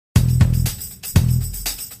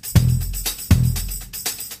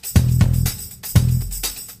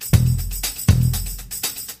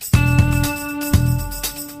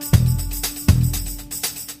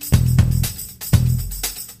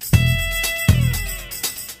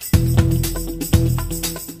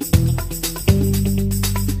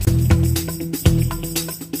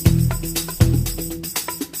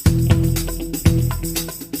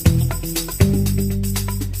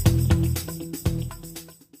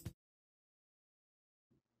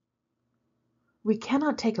We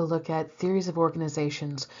cannot take a look at theories of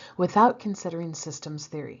organizations without considering systems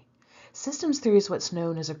theory. Systems theory is what's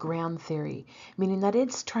known as a ground theory, meaning that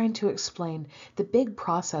it's trying to explain the big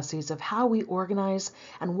processes of how we organize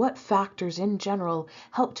and what factors in general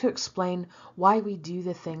help to explain why we do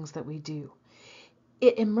the things that we do.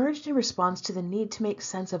 It emerged in response to the need to make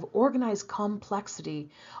sense of organized complexity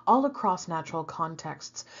all across natural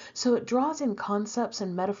contexts, so it draws in concepts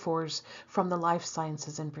and metaphors from the life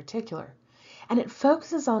sciences in particular. And it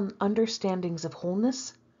focuses on understandings of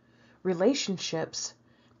wholeness, relationships,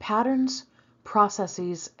 patterns,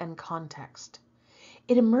 processes, and context.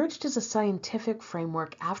 It emerged as a scientific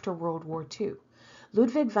framework after World War II.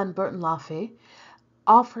 Ludwig van Bertalanffy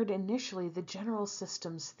offered initially the general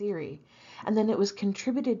systems theory, and then it was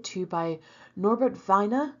contributed to by Norbert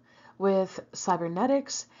Wiener with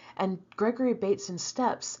cybernetics and Gregory Bateson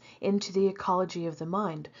steps into the ecology of the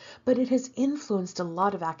mind. But it has influenced a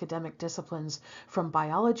lot of academic disciplines, from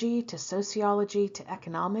biology to sociology to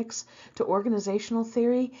economics to organizational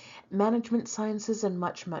theory, management sciences, and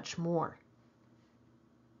much, much more.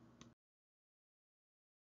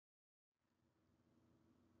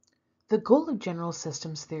 The goal of general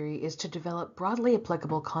systems theory is to develop broadly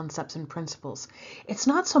applicable concepts and principles. It's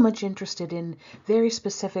not so much interested in very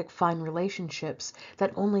specific fine relationships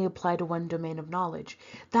that only apply to one domain of knowledge.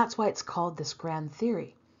 That's why it's called this grand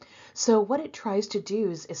theory. So what it tries to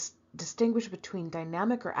do is distinguish between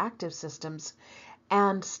dynamic or active systems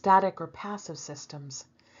and static or passive systems.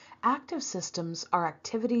 Active systems are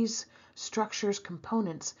activities, structures,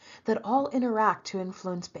 components that all interact to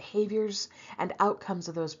influence behaviors and outcomes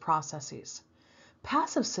of those processes.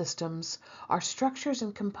 Passive systems are structures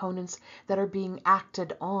and components that are being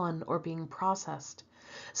acted on or being processed.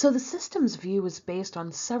 So the systems view is based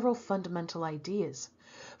on several fundamental ideas.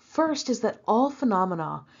 First is that all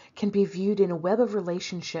phenomena can be viewed in a web of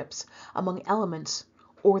relationships among elements,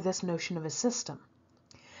 or this notion of a system.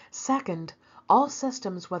 Second, all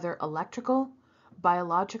systems, whether electrical,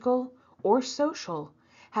 biological, or social,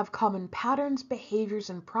 have common patterns, behaviors,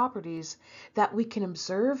 and properties that we can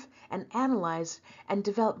observe and analyze and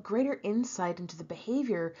develop greater insight into the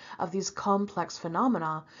behavior of these complex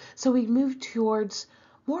phenomena, so we move towards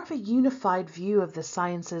more of a unified view of the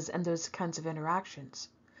sciences and those kinds of interactions.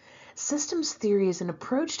 Systems theory is an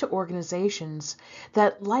approach to organizations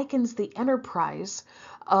that likens the enterprise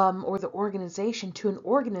or the organization to an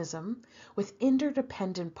organism with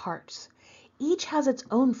interdependent parts. Each has its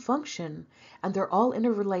own function and they're all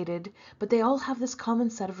interrelated, but they all have this common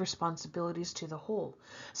set of responsibilities to the whole.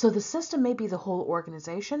 So the system may be the whole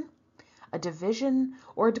organization, a division,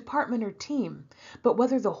 or a department or team, but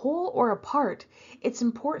whether the whole or a part, it's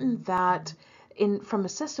important that from a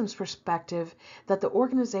systems perspective, that the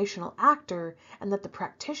organizational actor and that the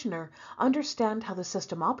practitioner understand how the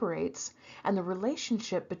system operates and the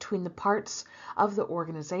relationship between the parts of the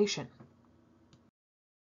organization.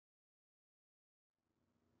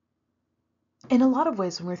 In a lot of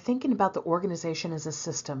ways, when we're thinking about the organization as a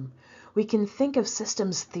system, we can think of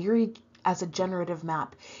systems theory as a generative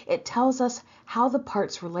map. It tells us how the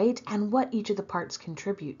parts relate and what each of the parts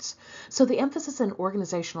contributes. So the emphasis in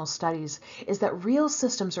organizational studies is that real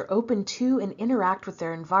systems are open to and interact with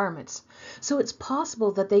their environments. So it's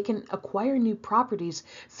possible that they can acquire new properties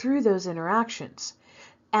through those interactions.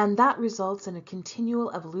 And that results in a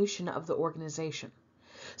continual evolution of the organization.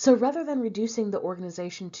 So rather than reducing the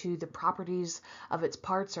organization to the properties of its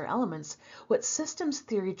parts or elements, what systems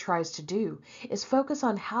theory tries to do is focus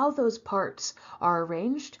on how those parts are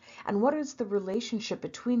arranged and what is the relationship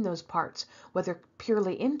between those parts, whether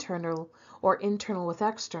purely internal or internal with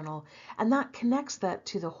external, and that connects that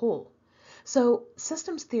to the whole. So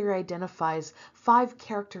systems theory identifies 5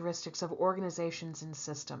 characteristics of organizations and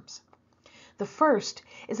systems. The first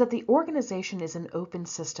is that the organization is an open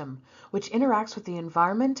system, which interacts with the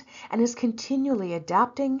environment and is continually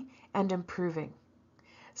adapting and improving.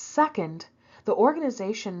 Second, the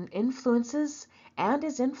organization influences and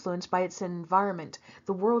is influenced by its environment,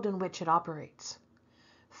 the world in which it operates.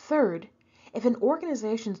 Third, if an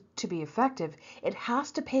organization is to be effective, it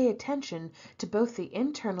has to pay attention to both the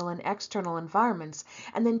internal and external environments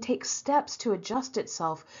and then take steps to adjust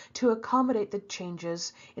itself to accommodate the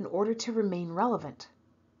changes in order to remain relevant.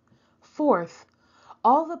 Fourth,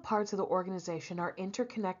 all the parts of the organization are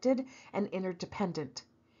interconnected and interdependent.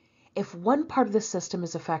 If one part of the system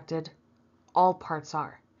is affected, all parts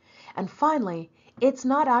are. And finally, it's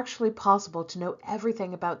not actually possible to know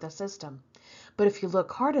everything about the system, But if you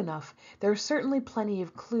look hard enough, there are certainly plenty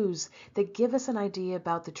of clues that give us an idea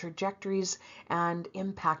about the trajectories and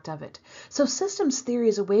impact of it. So systems theory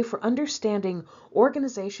is a way for understanding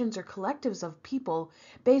organizations or collectives of people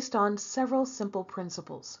based on several simple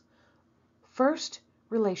principles. First,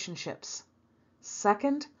 relationships.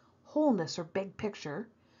 Second, wholeness or big picture.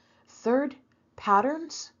 Third,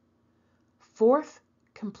 patterns. Fourth,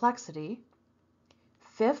 complexity.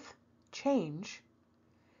 Fifth, change.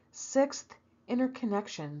 Sixth,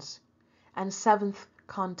 interconnections. And seventh,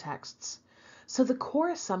 contexts. So the core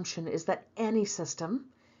assumption is that any system,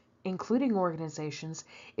 including organizations,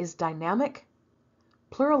 is dynamic,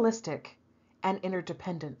 pluralistic, and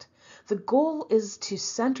interdependent. The goal is to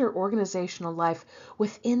center organizational life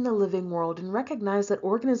within the living world and recognize that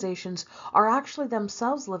organizations are actually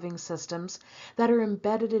themselves living systems that are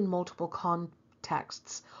embedded in multiple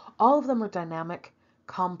contexts. All of them are dynamic,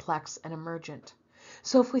 complex, and emergent.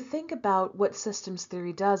 So if we think about what systems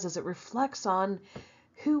theory does, is it reflects on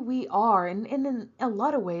who we are and in a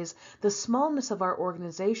lot of ways the smallness of our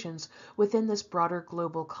organizations within this broader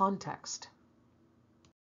global context.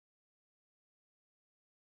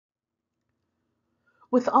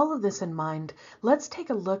 With all of this in mind, let's take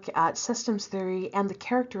a look at systems theory and the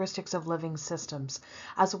characteristics of living systems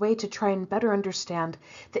as a way to try and better understand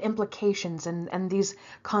the implications and these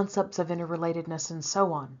concepts of interrelatedness and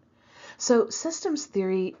so on. So systems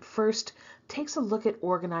theory first takes a look at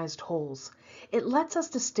organized wholes. It lets us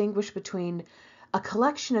distinguish between a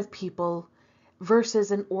collection of people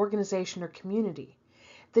versus an organization or community.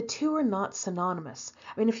 The two are not synonymous.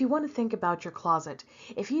 I mean, if you want to think about your closet,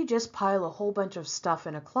 if you just pile a whole bunch of stuff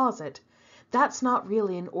in a closet, that's not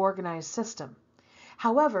really an organized system.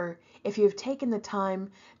 However, if you've taken the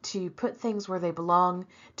time to put things where they belong,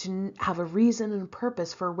 to have a reason and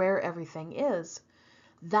purpose for where everything is,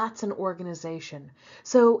 that's an organization.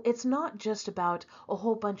 So it's not just about a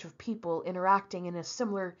whole bunch of people interacting in a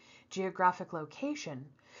similar geographic location.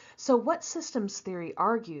 So what systems theory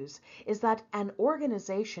argues is that an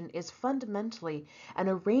organization is fundamentally an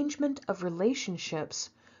arrangement of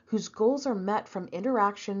relationships whose goals are met from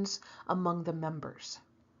interactions among the members.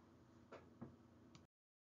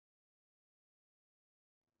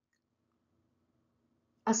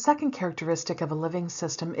 A second characteristic of a living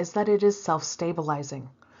system is that it is self-stabilizing.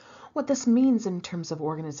 What this means in terms of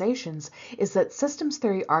organizations is that systems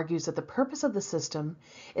theory argues that the purpose of the system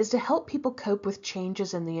is to help people cope with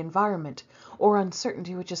changes in the environment or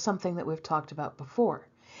uncertainty, which is something that we've talked about before.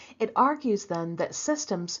 It argues then that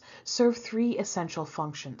systems serve three essential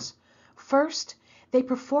functions. First, they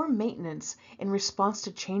perform maintenance in response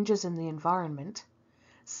to changes in the environment.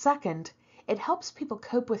 Second, it helps people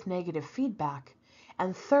cope with negative feedback.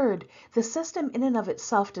 And third, the system in and of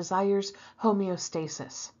itself desires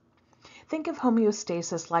homeostasis. Think of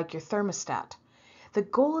homeostasis like your thermostat. The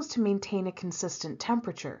goal is to maintain a consistent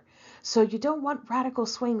temperature, so you don't want radical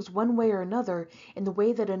swings one way or another in the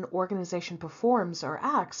way that an organization performs or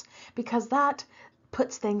acts, because that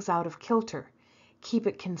puts things out of kilter. Keep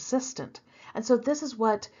it consistent. And so this is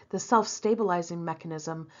what the self-stabilizing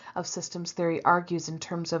mechanism of systems theory argues in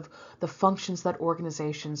terms of the functions that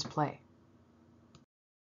organizations play.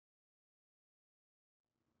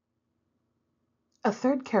 A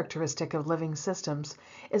third characteristic of living systems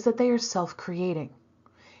is that they are self-creating.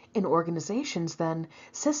 In organizations, then,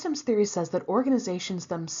 systems theory says that organizations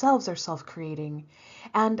themselves are self-creating,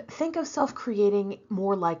 and think of self-creating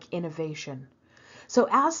more like innovation. So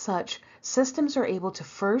as such, systems are able to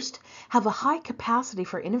first have a high capacity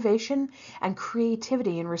for innovation and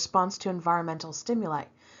creativity in response to environmental stimuli.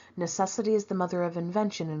 Necessity is the mother of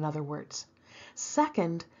invention, in other words.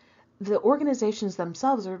 Second, the organizations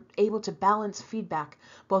themselves are able to balance feedback,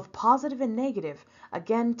 both positive and negative,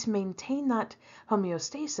 again to maintain that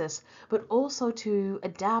homeostasis, but also to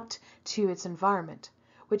adapt to its environment,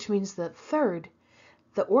 which means that third,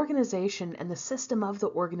 the organization and the system of the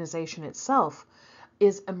organization itself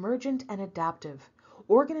is emergent and adaptive.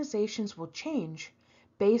 Organizations will change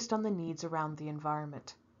based on the needs around the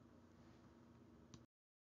environment.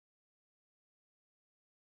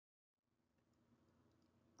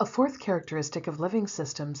 A fourth characteristic of living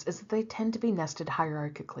systems is that they tend to be nested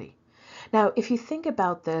hierarchically. Now, if you think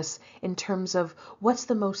about this in terms of what's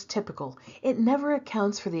the most typical, it never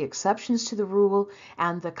accounts for the exceptions to the rule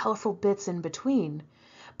and the colorful bits in between.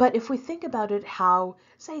 But if we think about it how,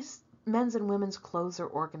 say, men's and women's clothes are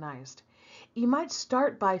organized, you might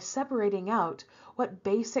start by separating out what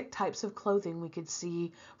basic types of clothing we could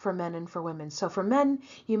see for men and for women. So for men,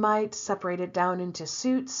 you might separate it down into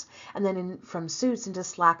suits and then from suits into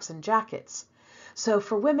slacks and jackets. So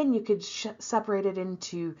for women, you could separate it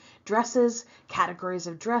into dresses, categories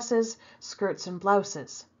of dresses, skirts, and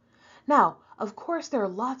blouses. Now, of course, there are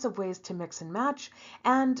lots of ways to mix and match,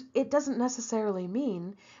 and it doesn't necessarily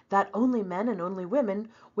mean that only men and only women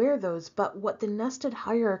wear those, but what the nested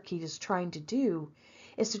hierarchy is trying to do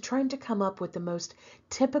is to trying to come up with the most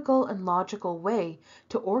typical and logical way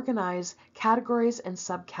to organize categories and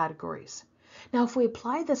subcategories. Now, if we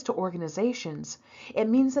apply this to organizations, it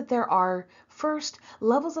means that there are, first,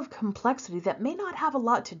 levels of complexity that may not have a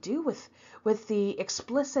lot to do with the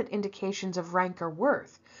explicit indications of rank or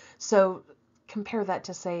worth. So compare that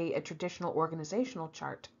to, say, a traditional organizational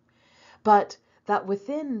chart. But that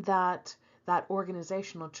within that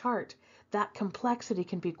organizational chart, that complexity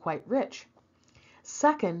can be quite rich.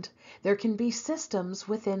 Second, there can be systems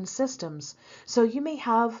within systems. So you may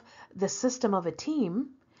have the system of a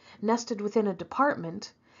team nested within a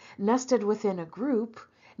department, nested within a group,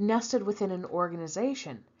 nested within an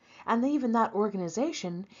organization. And even that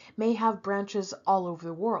organization may have branches all over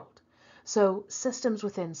the world. So systems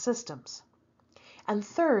within systems. And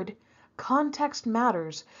third, context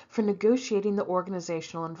matters for negotiating the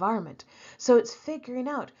organizational environment. So it's figuring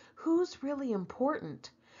out who's really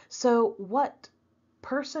important. So what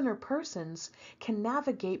person or persons can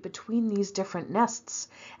navigate between these different nests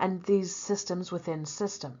and these systems within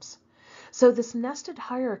systems. So this nested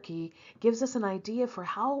hierarchy gives us an idea for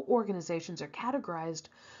how organizations are categorized,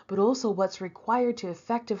 but also what's required to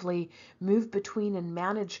effectively move between and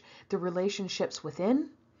manage the relationships within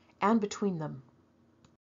and between them.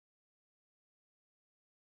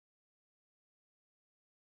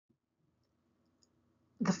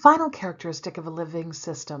 The final characteristic of a living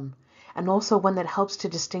system, and also one that helps to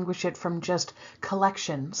distinguish it from just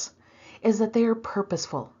collections, is that they are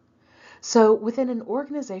purposeful. So within an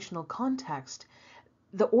organizational context,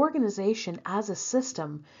 the organization as a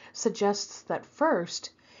system suggests that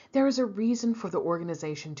first, there is a reason for the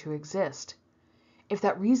organization to exist. If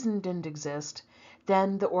that reason didn't exist,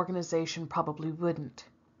 then the organization probably wouldn't.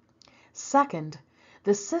 Second,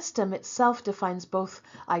 the system itself defines both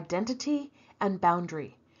identity and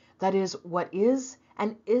boundary. That is, what is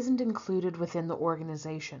and isn't included within the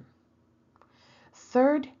organization.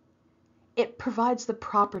 Third, it provides the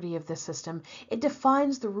property of the system. It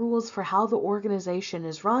defines the rules for how the organization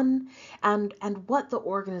is run and what the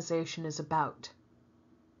organization is about.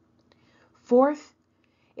 Fourth,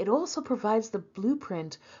 it also provides the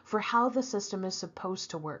blueprint for how the system is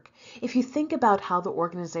supposed to work. If you think about how the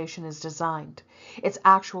organization is designed, its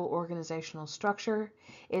actual organizational structure,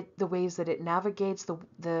 the ways that it navigates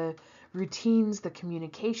the routines, the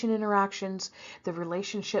communication interactions, the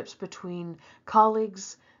relationships between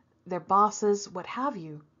colleagues, their bosses, what have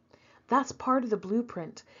you. That's part of the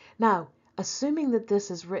blueprint. Now, assuming that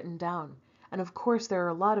this is written down, and of course there are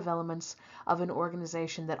a lot of elements of an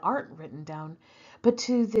organization that aren't written down, but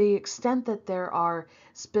to the extent that there are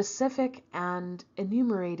specific and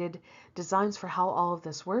enumerated designs for how all of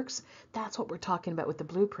this works, that's what we're talking about with the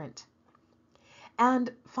blueprint.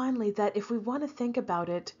 And finally, that if we want to think about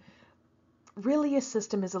it, really a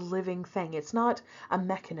system is a living thing. It's not a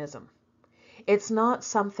mechanism. It's not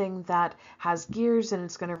something that has gears and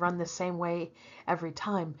it's going to run the same way every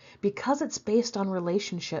time. Because it's based on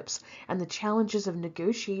relationships and the challenges of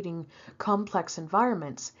negotiating complex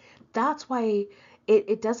environments, that's why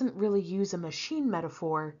it doesn't really use a machine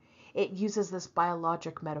metaphor. It uses this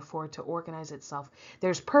biologic metaphor to organize itself.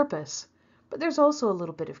 There's purpose, but there's also a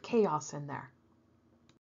little bit of chaos in there.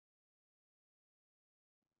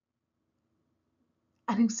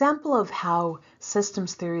 An example of how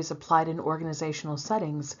systems theory is applied in organizational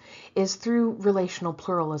settings is through relational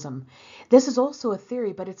pluralism. This is also a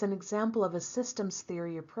theory, but it's an example of a systems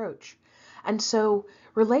theory approach. And so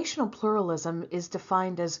relational pluralism is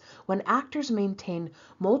defined as when actors maintain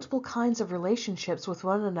multiple kinds of relationships with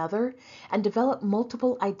one another and develop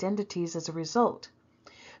multiple identities as a result.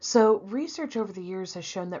 So research over the years has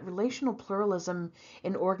shown that relational pluralism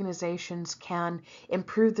in organizations can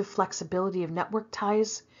improve the flexibility of network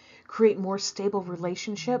ties, create more stable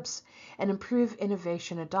relationships, and improve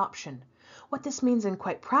innovation adoption. What this means in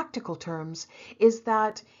quite practical terms is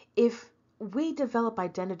that if we develop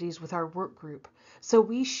identities with our work group, so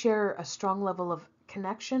we share a strong level of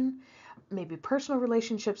connection, maybe personal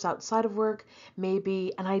relationships outside of work,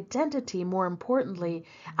 maybe an identity, more importantly,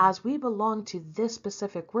 as we belong to this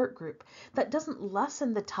specific work group, that doesn't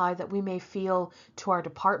lessen the tie that we may feel to our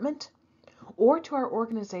department or to our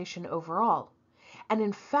organization overall. And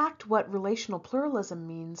in fact, what relational pluralism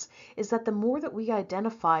means is that the more that we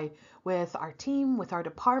identify with our team, with our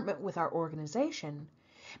department, with our organization,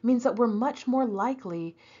 means that we're much more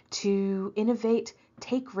likely to innovate,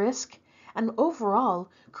 take risk, and overall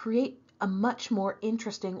create a much more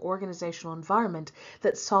interesting organizational environment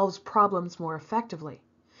that solves problems more effectively.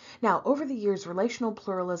 Now, over the years, relational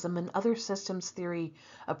pluralism and other systems theory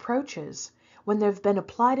approaches, when they've been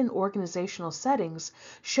applied in organizational settings,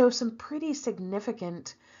 show some pretty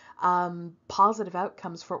significant positive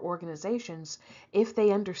outcomes for organizations if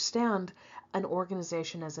they understand an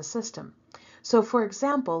organization as a system. So, for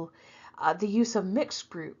example, the use of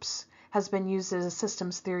mixed groups has been used as a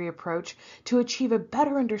systems theory approach to achieve a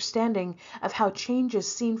better understanding of how change is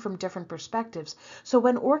seen from different perspectives. So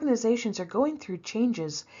when organizations are going through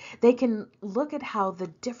changes, they can look at how the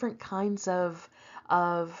different kinds of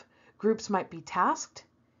groups might be tasked,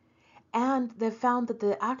 and they've found that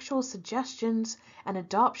the actual suggestions and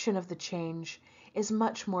adoption of the change is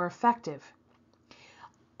much more effective.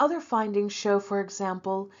 Other findings show, for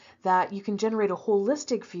example, that you can generate a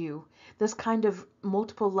holistic view. This kind of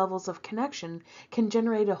multiple levels of connection can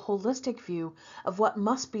generate a holistic view of what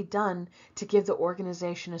must be done to give the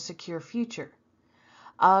organization a secure future.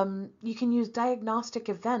 You can use diagnostic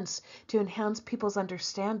events to enhance people's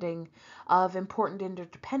understanding of important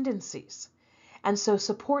interdependencies, and so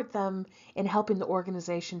support them in helping the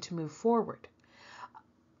organization to move forward.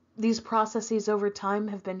 These processes over time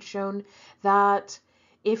have been shown that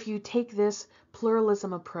if you take this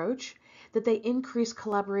pluralism approach, that they increase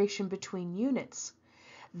collaboration between units,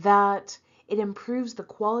 that it improves the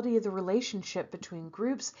quality of the relationship between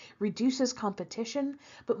groups, reduces competition,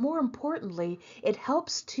 but more importantly, it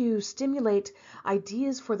helps to stimulate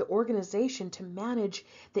ideas for the organization to manage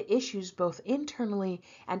the issues both internally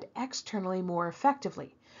and externally more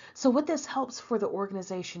effectively. So what this helps for the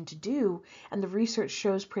organization to do, and the research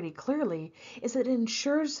shows pretty clearly, is that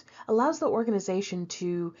it allows the organization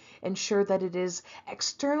to ensure that it is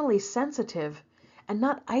externally sensitive and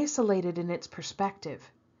not isolated in its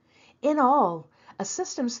perspective. In all, a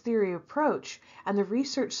systems theory approach and the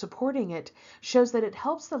research supporting it shows that it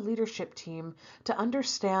helps the leadership team to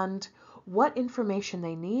understand what information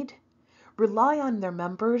they need, rely on their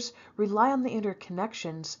members, rely on the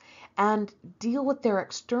interconnections, and deal with their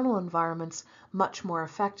external environments much more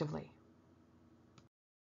effectively.